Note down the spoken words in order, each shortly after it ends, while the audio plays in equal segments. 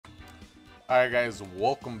Alright guys,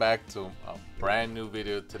 welcome back to a brand new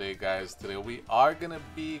video today guys. Today we are going to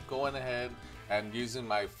be going ahead and using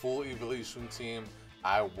my full evolution team.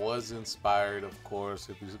 I was inspired, of course.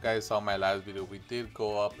 If you guys saw my last video, we did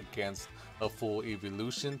go up against a full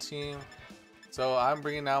evolution team. So I'm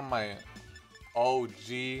bringing out my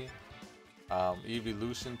OG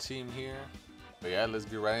evolution team here. But yeah, let's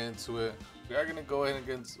get right into it. We are going to go ahead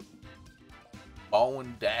against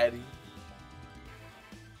Bone Daddy.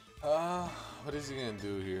 What is he gonna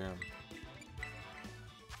do here?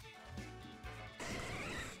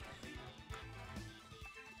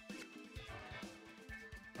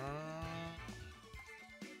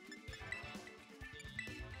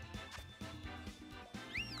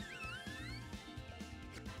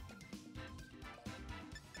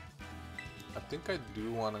 I think I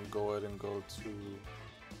do want to go ahead and go to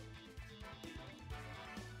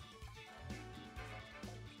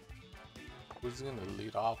who's he gonna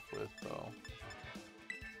lead off with though?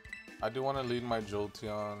 I do want to lead my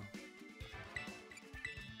Jolteon.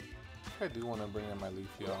 I do want to bring in my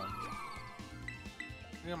Leafeon.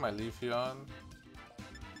 Bring in my Leafeon.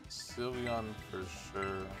 Sylveon for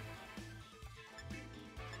sure.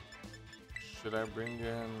 Should I bring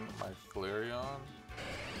in my Flareon?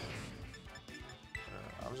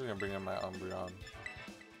 I'm just gonna bring in my Umbreon.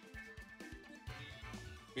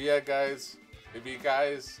 But yeah guys, if you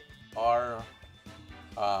guys are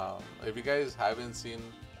if you guys haven't seen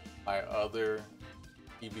my other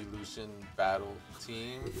evolution battle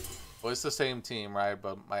team, well, it's the same team, right?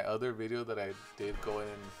 But my other video that I did go in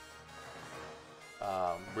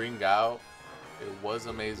and bring out, it was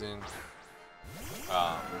amazing.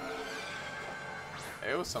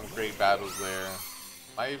 It was some great battles there.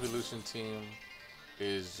 My evolution team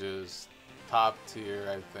is just top tier,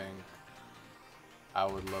 I think. I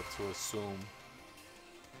would love to assume.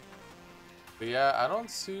 But yeah, I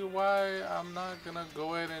don't see why I'm not gonna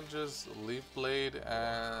go ahead and just Leaf Blade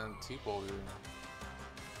and T-Bolt here.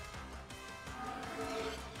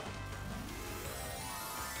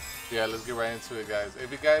 Yeah, let's get right into it guys.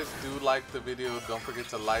 If you guys do like the video, don't forget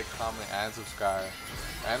to like, comment, and subscribe.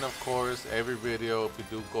 And of course, every video, if you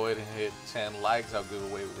do go ahead and hit 10 likes, I'll give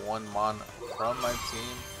away one mon from my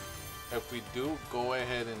team. If we do go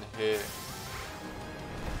ahead and hit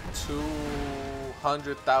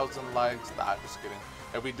 200,000 likes, nah, just kidding.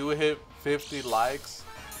 If we do hit 50 likes,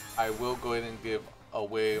 I will go ahead and give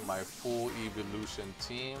away my full evolution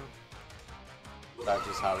team. That's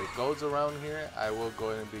just how it goes around here. I will go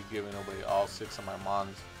ahead and be giving away all 6 of my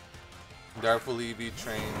mons. They're fully EV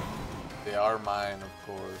trained. They are mine, of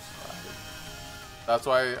course. That's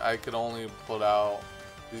why I could only put out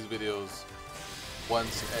these videos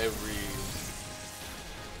once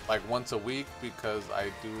a week, because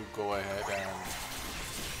I do go ahead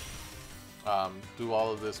and do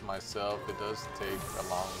all of this myself. It does take a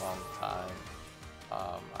long time.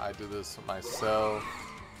 I do this myself,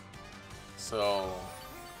 so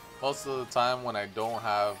most of the time when I don't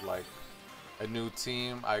have like a new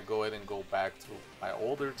team, I go ahead and go back to my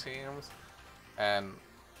older teams, and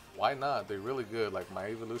why not? They're really good. Like my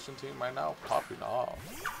evolution team right now, popping off.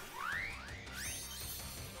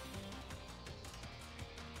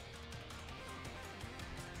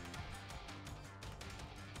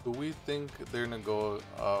 Do we think they're gonna go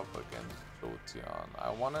up against Jolteon? I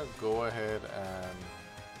want to go ahead and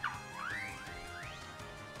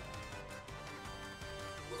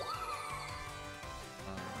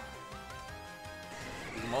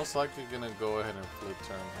he's most likely gonna go ahead and flip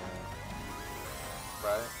turn here,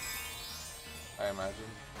 right? I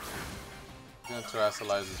imagine. He's gonna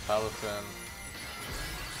terrestrialize his Palafin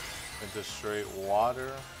into straight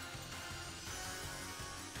water.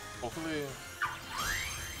 Hopefully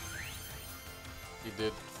he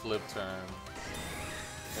did flip turn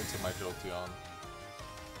into my Jolteon.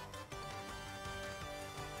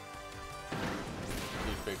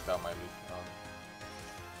 He faked out my Leafeon.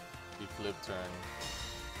 He flip turned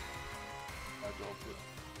my Jolteon.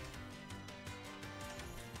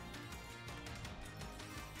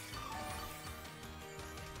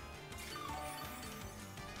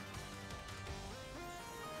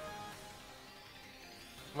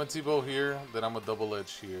 I'm a T-Bolt here, then I'm a double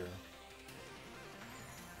edge here.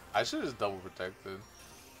 I should have just double protected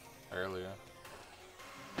earlier.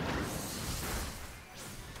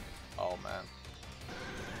 Oh man.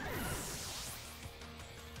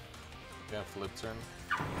 Can't flip turn.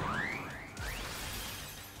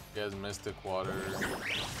 He has Mystic Water.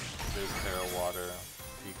 There's Terra Water.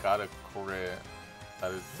 He got a crit.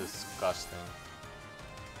 That is disgusting.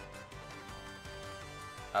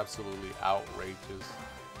 Absolutely outrageous.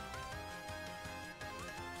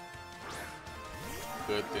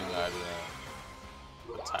 Good thing I didn't.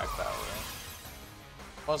 attack that way.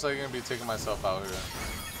 Most likely gonna be taking myself out here.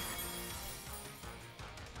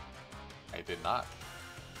 I did not.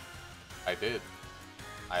 I did.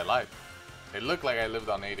 I lied. It looked like I lived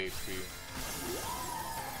on 8 HP.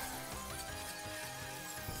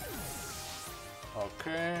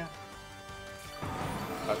 Okay.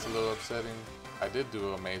 That's a little upsetting. I did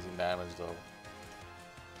do amazing damage though.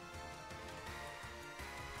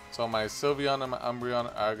 So my Sylveon and my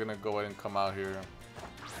Umbreon are gonna go ahead and come out here.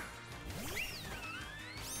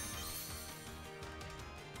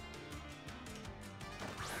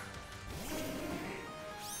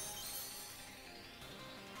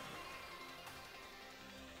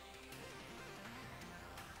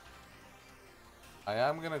 I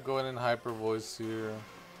am gonna go ahead and Hyper Voice here.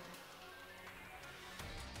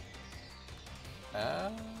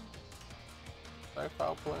 And did I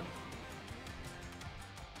foul play?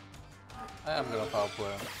 I am gonna foul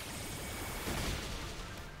play.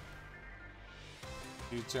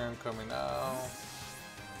 U-turn coming out.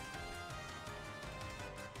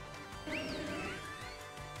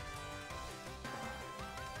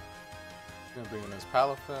 Gonna bring in his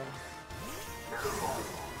Palafin.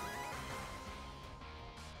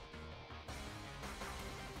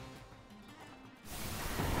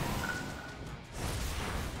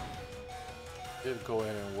 Did go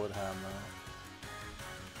in and Woodhammer.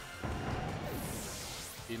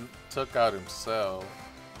 He took out himself.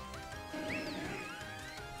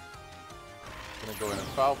 Gonna go in and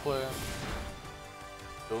foul play.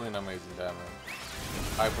 Doing amazing damage.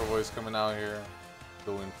 Hyper Voice coming out here.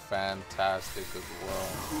 Doing fantastic as well.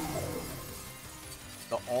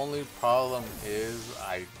 The only problem is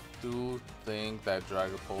I do think that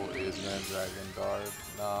Dragapult is gonna Dragon Guard.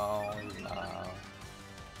 No, he's not.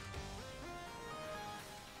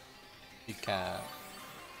 He can't.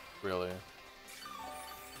 Really.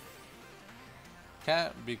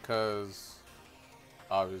 Can't because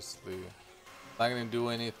obviously not gonna do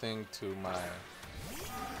anything to my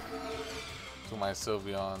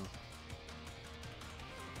Sylveon.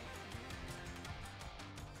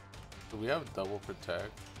 Do we have double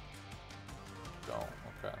protect? Don't,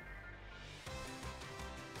 okay.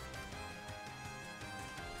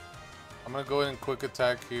 I'm gonna go ahead and quick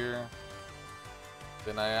attack here.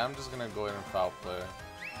 Then I am just gonna go ahead and foul play.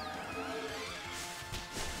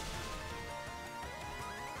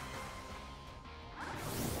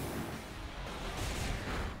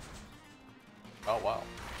 Oh wow.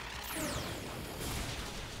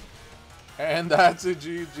 And that's a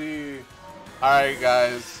GG. Alright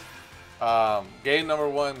guys. Game number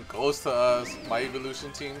 1 goes to us. My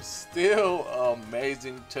Eeveelution team still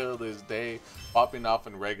amazing till this day. Popping off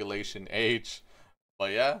in Regulation H.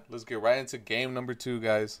 But yeah, let's get right into game number 2,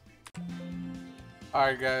 guys.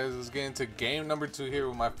 Alright guys, let's get into game number 2 here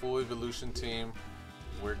with my full Eeveelution team.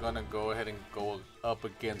 We're gonna go ahead and go up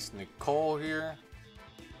against Nicole here.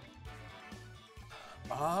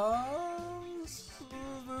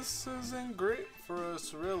 This isn't great for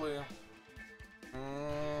us, really.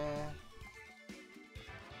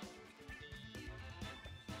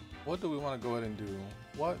 What do we want to go ahead and do?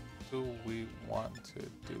 What do we want to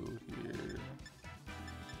do here?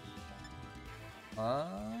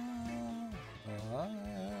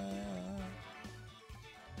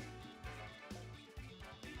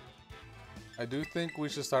 I do think we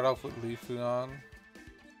should start off with Leafeon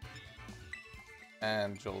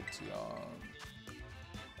and Jolteon.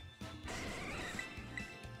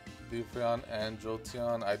 Leafeon and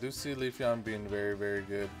Jolteon. I do see Leafeon being very, very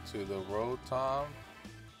good to the Rotom,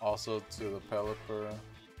 also to the Pelipper.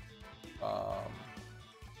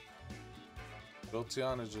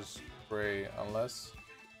 Jolteon is just great unless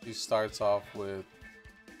he starts off with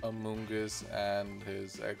Amoonguss and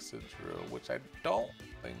his Excadrill, which I don't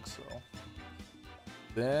think so.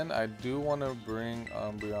 Then I do want to bring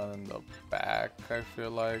Umbreon in the back, I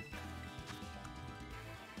feel like.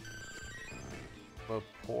 But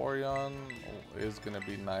Vaporeon is going to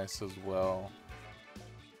be nice as well.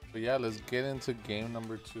 But yeah, let's get into game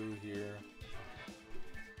number 2 here.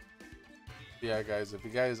 Yeah guys, if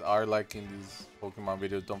you guys are liking these Pokemon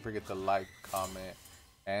videos, don't forget to like, comment,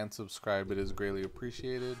 and subscribe. It is greatly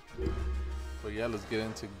appreciated. But yeah, let's get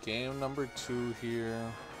into game number 2 here.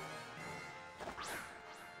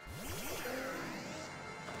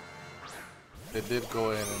 They did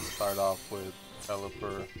go in and start off with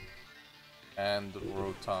Pelipper and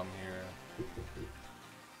Rotom here.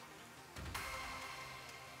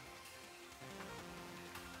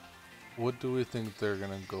 What do we think they're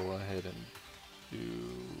gonna go ahead and do?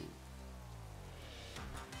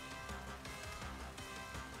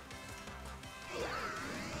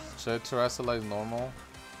 Should I Terrasilize normal?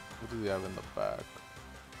 What do they have in the back?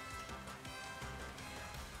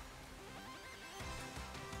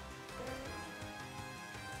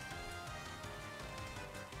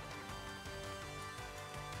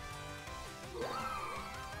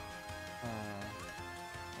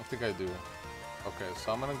 think I do. Okay,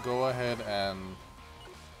 so I'm gonna go ahead and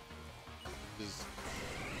just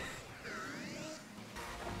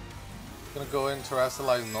gonna go in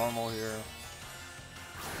terrestrialize normal here.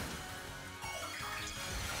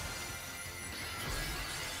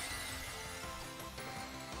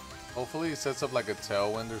 Hopefully he sets up like a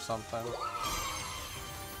tailwind or something.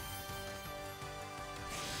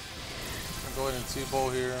 Go ahead and T-Bow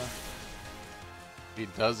here. He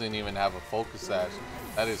doesn't even have a focus sash.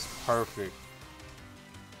 That is perfect.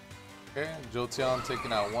 Okay, Jolteon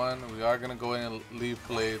taking out one. We are gonna go in and leave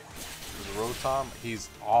play with Rotom. He's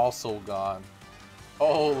also gone.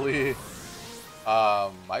 Holy.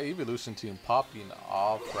 My Eeveelution team popping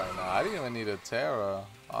off right now. I didn't even need a Terra,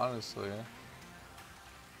 honestly.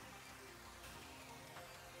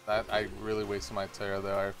 I really wasted my Terra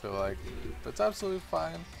there, I feel like. But it's absolutely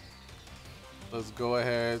fine. Let's go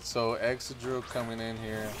ahead. So Exeggutor coming in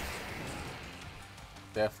here.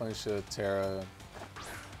 Definitely should have Terra.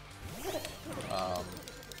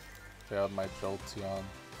 Failed my Jolteon.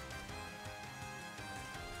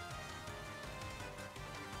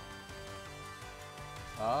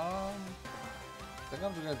 I think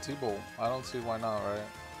I'm just gonna T-Bow. I don't see why not, right?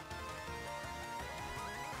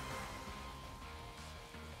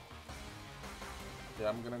 Yeah,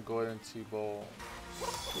 I'm gonna go ahead and T-Bow.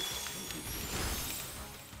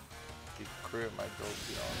 He crit my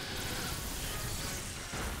Jolteon.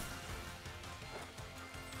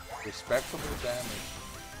 Respectable damage.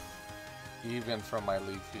 Even from my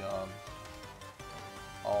Leafeon.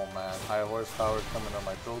 Oh man, high horsepower coming on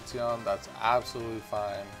my Jolteon. That's absolutely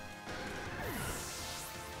fine.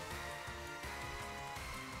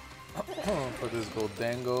 For this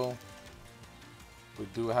Goldango, we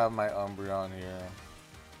do have my Umbreon here.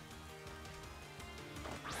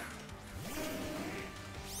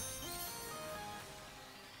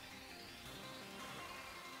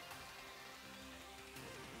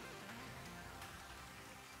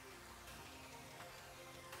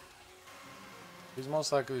 He's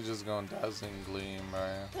most likely just going Dazzling Gleam,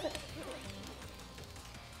 right?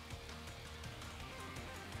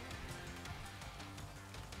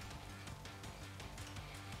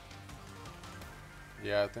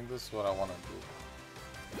 Yeah, I think this is what I want to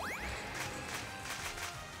do.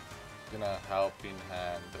 Gonna Helping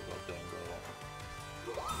Hand the Goldango.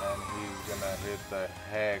 And he's gonna hit the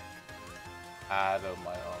heck out of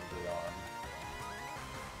my Umbreon.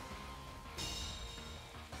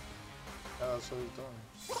 Yeah, that's what he's doing.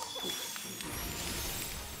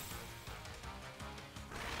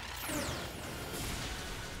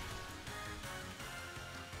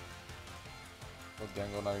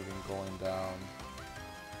 Goldango not even going down.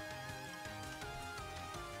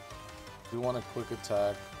 Do want a quick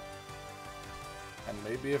attack. And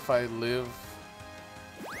maybe if I live,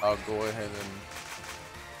 I'll go ahead and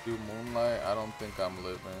do Moonlight. I don't think I'm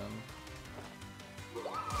living.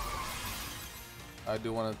 I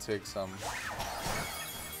do want to take some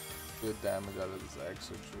good damage out of this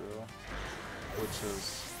Exeggutor, which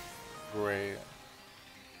is great.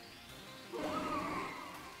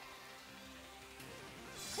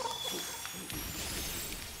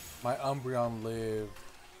 My Umbreon lived.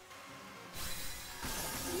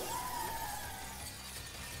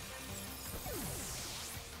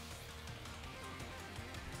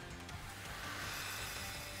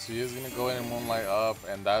 So he is gonna go in and Moonlight up,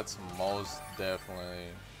 and that's most definitely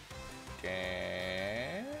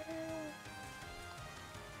game.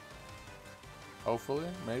 Hopefully,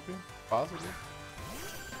 maybe, possibly.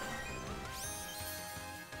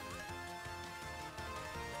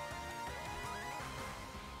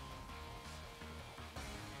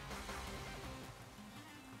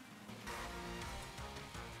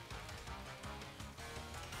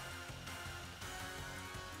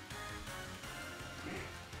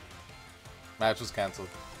 Match was canceled.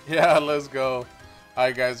 Yeah, let's go.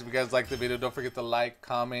 Alright guys, if you guys liked the video, don't forget to like,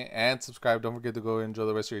 comment, and subscribe. Don't forget to go enjoy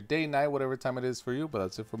the rest of your day, night, whatever time it is for you. But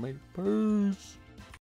that's it for me. Peace.